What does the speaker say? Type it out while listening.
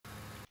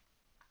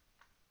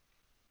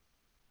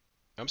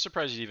I'm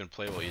surprised you even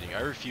play while eating. I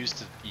refuse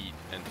to eat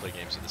and play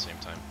games at the same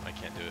time. I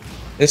can't do it.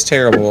 It's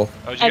terrible.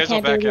 Oh, did you guys all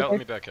back out? Let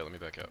me back out. Let me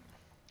back out.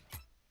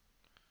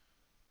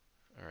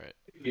 Alright.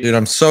 Dude,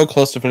 I'm so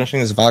close to finishing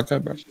this vodka,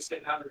 bro.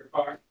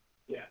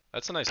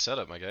 That's a nice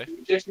setup, my guy.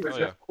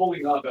 Oh,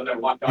 yeah.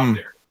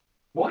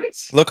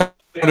 Look, I'm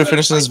gonna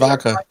finish this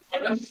vodka.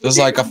 There's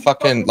like a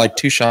fucking, like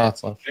 2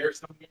 shots left.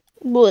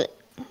 What?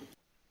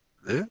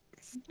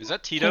 Is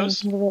that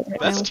Tito's?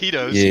 That's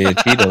Tito's. Yeah,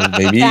 Tito's,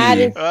 baby. That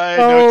is I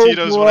so know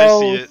Tito's when I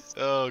see gross. it.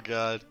 Oh,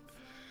 God.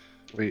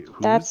 Wait,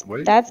 That's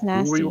what? nasty.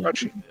 Who were you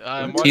watching?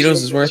 I'm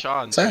Tito's is where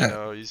Chahn, it's at. you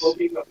know, he's...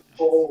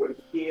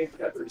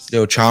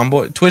 Yo,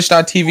 ChahnboyTTV,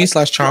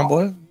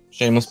 twitch.tv/Chahnboy.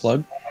 Shameless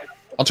plug.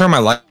 I'll turn my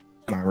light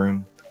in my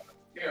room.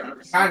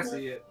 Can't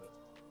see it.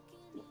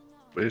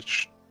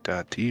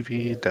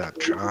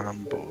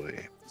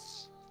 Twitch.tv.Chahnboy.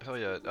 Hell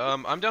yeah.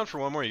 I'm down for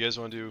one more. You guys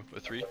want to do a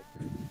 3?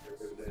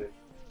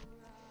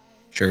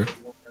 Sure.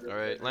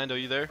 Alright, Lando,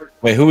 you there?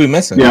 Wait, who we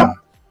missing? Yeah.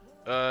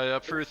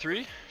 Up for a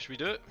 3? Should we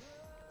do it?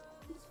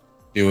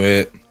 Do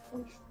it.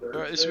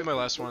 Alright, this will be my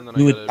last one, then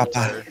Do I it, gotta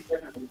Papa.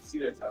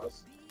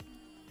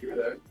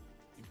 retire.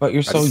 But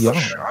you're so young.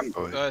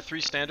 Chahnboy.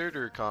 3 standard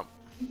or comp?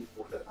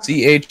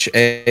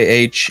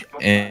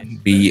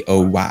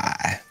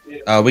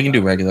 CHAHNBOY. We can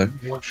do regular.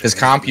 Cause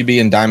comp you be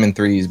in diamond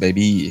 3s,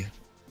 baby.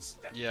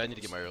 Yeah, I need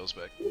to get my arrows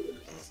back.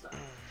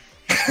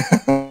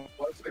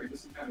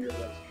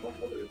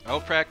 I'll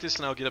practice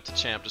and I'll get up to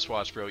champ. Just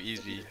watch, bro.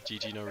 Easy.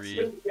 GG, no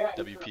read.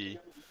 WP.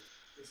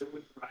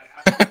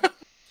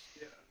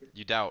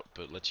 You doubt,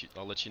 but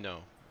I'll let you know.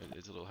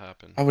 It'll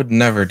happen. I would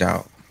never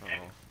doubt. Oh.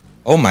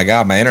 Oh my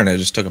god, my internet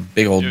just took a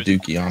big old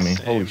Dude, dookie on me.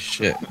 same. Holy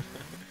shit.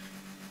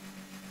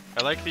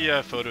 I like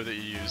the photo that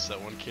you used. That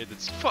one kid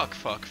that's fuck.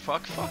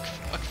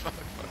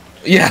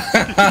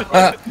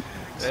 Yeah.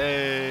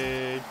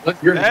 Hey.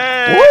 Look, you're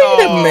Hey.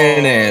 Wait a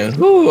minute.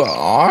 Who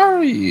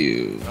are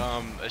you?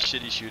 A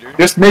shitty shooter.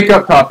 just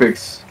makeup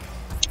topics.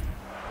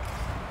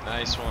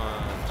 Nice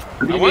one.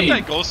 do you I want mean?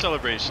 that goal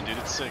celebration, dude.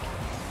 It's sick.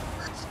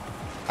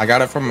 I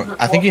got it from.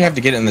 I think you have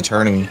to get it in the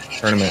tournament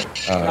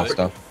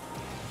stuff.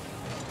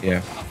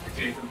 Yeah.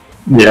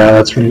 Yeah,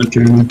 that's from the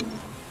tournament.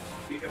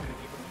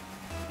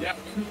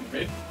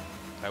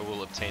 I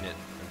will obtain it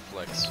and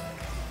flex.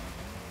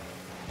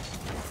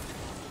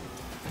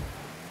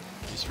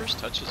 These first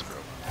touches, bro.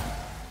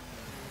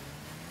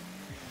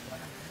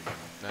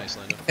 Nice,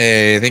 Lando.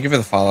 Hey, thank you for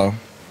the follow,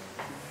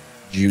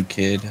 Jude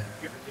kid.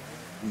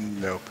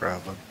 No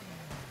problem.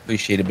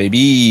 Appreciate it,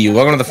 baby.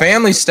 Welcome to the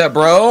family step,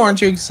 bro.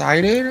 Aren't you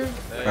excited?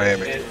 I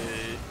am.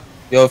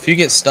 Yo, if you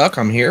get stuck,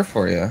 I'm here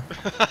for you.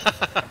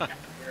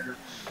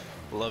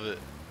 Love it.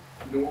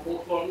 Normal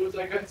photos,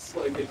 I guess.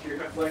 Like if you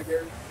have like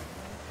there.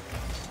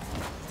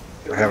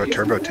 I have a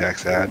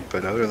TurboTax ad,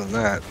 but other than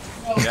that,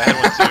 Yeah, I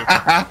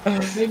had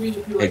one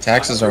too. Hey,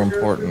 taxes are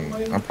important.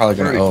 I'm probably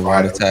gonna owe a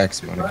lot of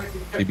tax money.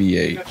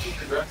 TBH.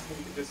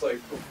 Just like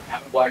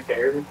have black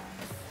hair.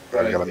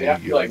 I gotta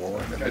make you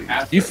more.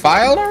 You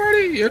filed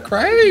already? You're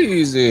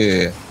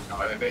crazy. I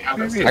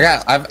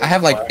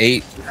have like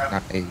 8,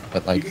 not 8,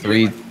 but like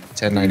 3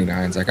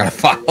 1099s. I gotta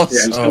file. Yeah,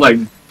 it's So. like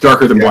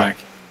darker than black.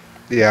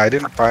 Yeah, I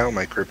didn't file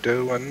my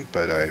crypto one,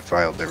 but I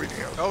filed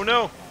everything else. Oh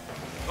no!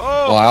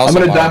 Well, Oh! I also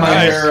I'm gonna dye filed my mine.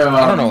 hair.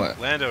 I don't know what.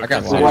 Lando, I got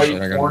a good lot of white, shit I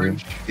gotta do.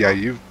 orange. Yeah,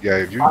 you.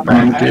 I mean,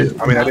 I didn't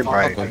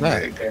buy Fuck with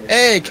anything. that.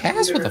 Hey,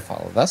 Cass with the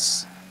follow.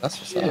 That's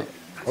what's up.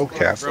 Oh,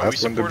 Cass, Bro, we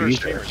last one to support our be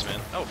there. streamers, man.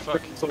 Oh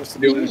fuck. Supposed to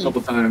do it a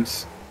couple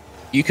times.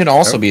 You can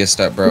also be a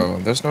step bro.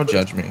 There's no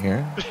judgment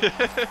here.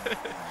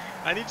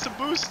 I need some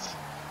boost.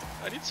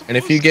 I need some And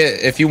if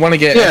boost. you want to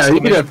get Yeah,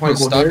 you can exclamation have point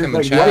purple stuck hair, in the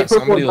like chat, light purple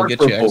somebody and will dark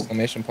get you purple.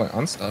 exclamation point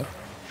unstuck.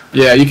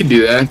 Yeah, you can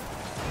do that.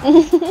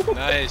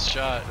 Nice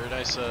shot, or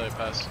nice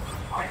pass.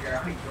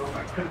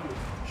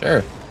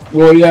 Sure.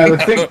 Well, yeah.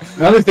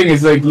 Another thing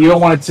is like you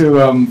don't want it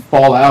to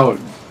fall out.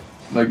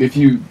 Like if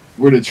you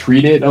were to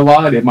treat it a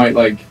lot, it might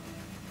like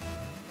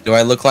Do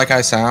I look like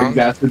I sound?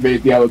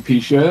 exacerbate the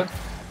alopecia.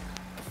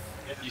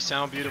 You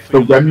sound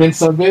beautiful. The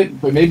remnants of it,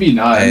 but maybe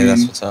not. Hey, I that's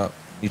mean, what's up.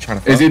 You trying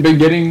to fuck? has it been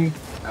getting?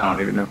 I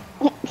don't even know.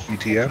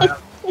 ETF?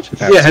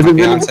 Yeah, has it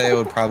been? Beyonce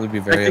would probably be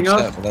very Acting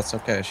upset, up? but that's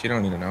okay. She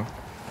don't need to know.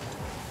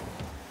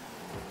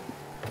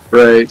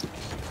 Right.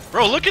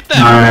 Bro, look at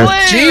that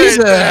play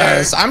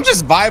Jesus! I'm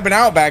just vibing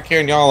out back here,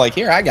 and y'all like,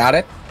 here, I got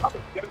it.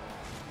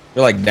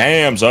 You're like,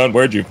 damn, son,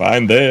 where'd you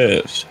find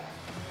this?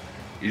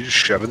 You just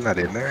shoving that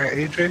in there,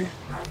 AJ?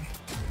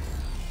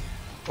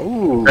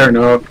 Ooh. Fair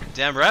enough.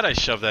 Damn right, I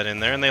shoved that in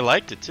there, and they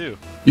liked it too.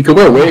 You could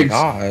wear Oh my wigs.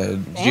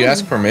 god. Did you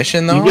ask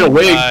permission, though? You get a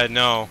wig.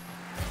 No.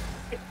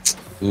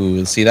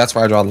 Ooh, see, that's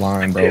where I draw the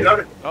line,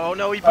 bro. Oh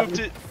no, he booped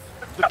it.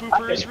 The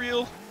booper is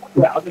real.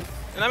 And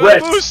I'm Right.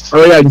 at boost.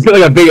 Oh yeah, just get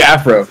like a big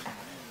afro.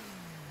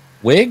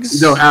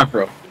 Wigs? No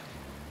afro.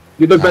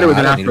 You look better with I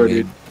an don't need a afro, wig.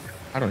 dude.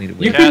 I don't need a You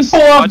wig. can Yes, pull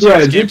off watching this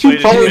dreads. You're gameplay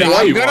too tall today, and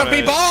you white. I'm gonna be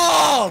wanna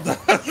bald!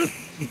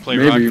 Play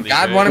Maybe. Rocket League,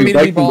 God right? wanted me to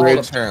Like be the bald,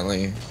 braids.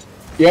 apparently.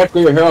 You have to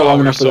grow your hair out Oh, long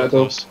we're enough for so that,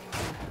 though. close.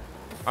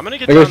 I'm gonna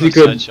get I down guess you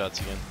those could.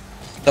 headshots again.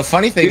 The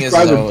funny thing These is,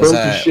 guys are though, is broke as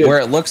that shit. where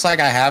it looks like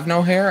I have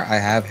no hair, I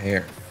have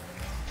hair.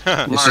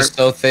 It's just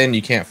so thin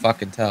you can't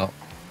fucking tell.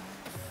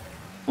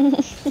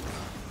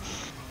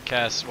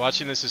 Cass,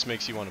 watching this just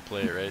makes you want to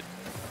play it, right?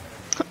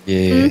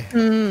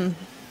 Yeah.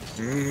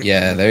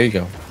 Yeah, there you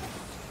go.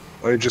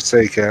 Let me just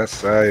say,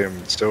 Cass, I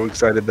am so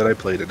excited that I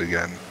played it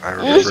again. I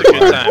It is a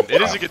remember. good time.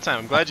 It is a good time.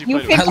 I'm glad you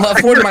played it. I love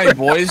when my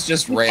boys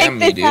just ram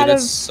me, picked dude. it out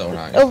It's of so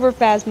nice. Over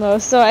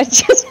Phasmo, so I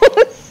just want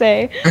to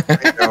say.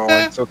 I know,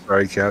 I'm so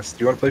sorry, Cass. Do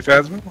you want to play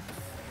Phasmo?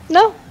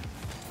 No.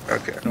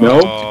 Okay. No.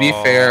 To be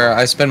fair,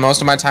 I spend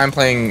most of my time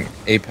playing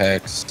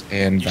Apex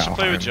and You should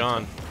play with Valheim.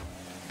 John.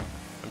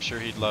 I'm sure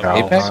he'd love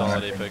Valheim. a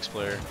solid Apex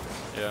player.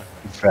 Yeah.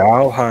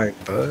 Valheim,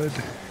 bud.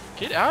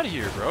 Get out of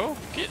here, bro.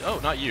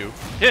 Oh, not you.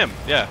 Him.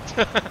 Yeah.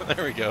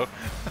 There we go.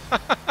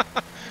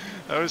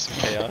 That was some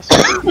chaos.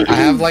 I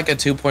have like a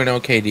 2.0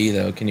 KD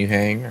though. Can you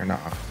hang or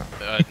not?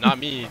 Not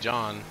me,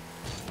 John.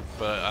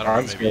 But I don't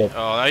know, John's maybe. got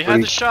Oh, I had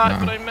pretty- the shot, Nah.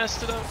 but I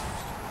messed it up.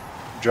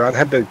 John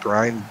had to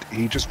grind.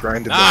 He just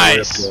grinded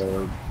Nice. the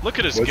way up Look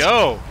at us What's-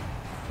 go.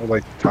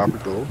 like top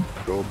of gold.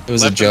 Gold. It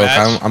was Left a the joke.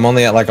 match. I'm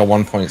only at like a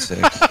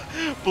 1.6.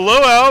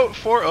 Blowout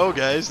 4-0,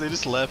 guys. They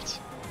just left.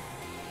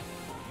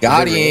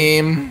 Got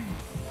him.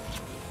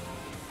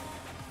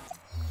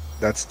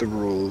 That's the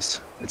rules.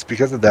 It's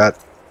because of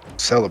that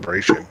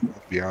celebration,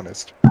 to be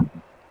honest.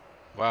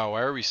 Wow,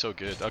 why are we so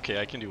good? Okay,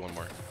 I can do one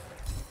more.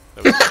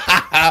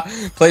 That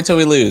was- Play till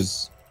we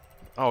lose.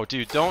 oh,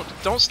 dude, don't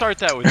start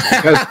that with me.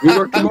 Guys, we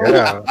work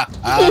tomorrow.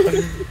 Yeah.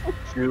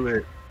 Do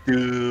it.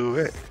 Do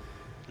it.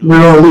 We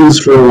don't lose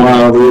for a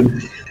while,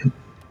 dude.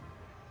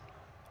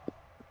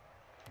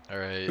 All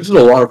right. This is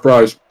a lot of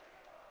fries.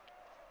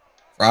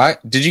 Right?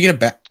 Did you get a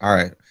bat? All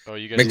right. Oh,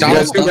 you guys.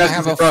 McDonald's two doesn't baskets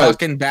have a of fries.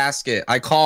 fucking basket. I call.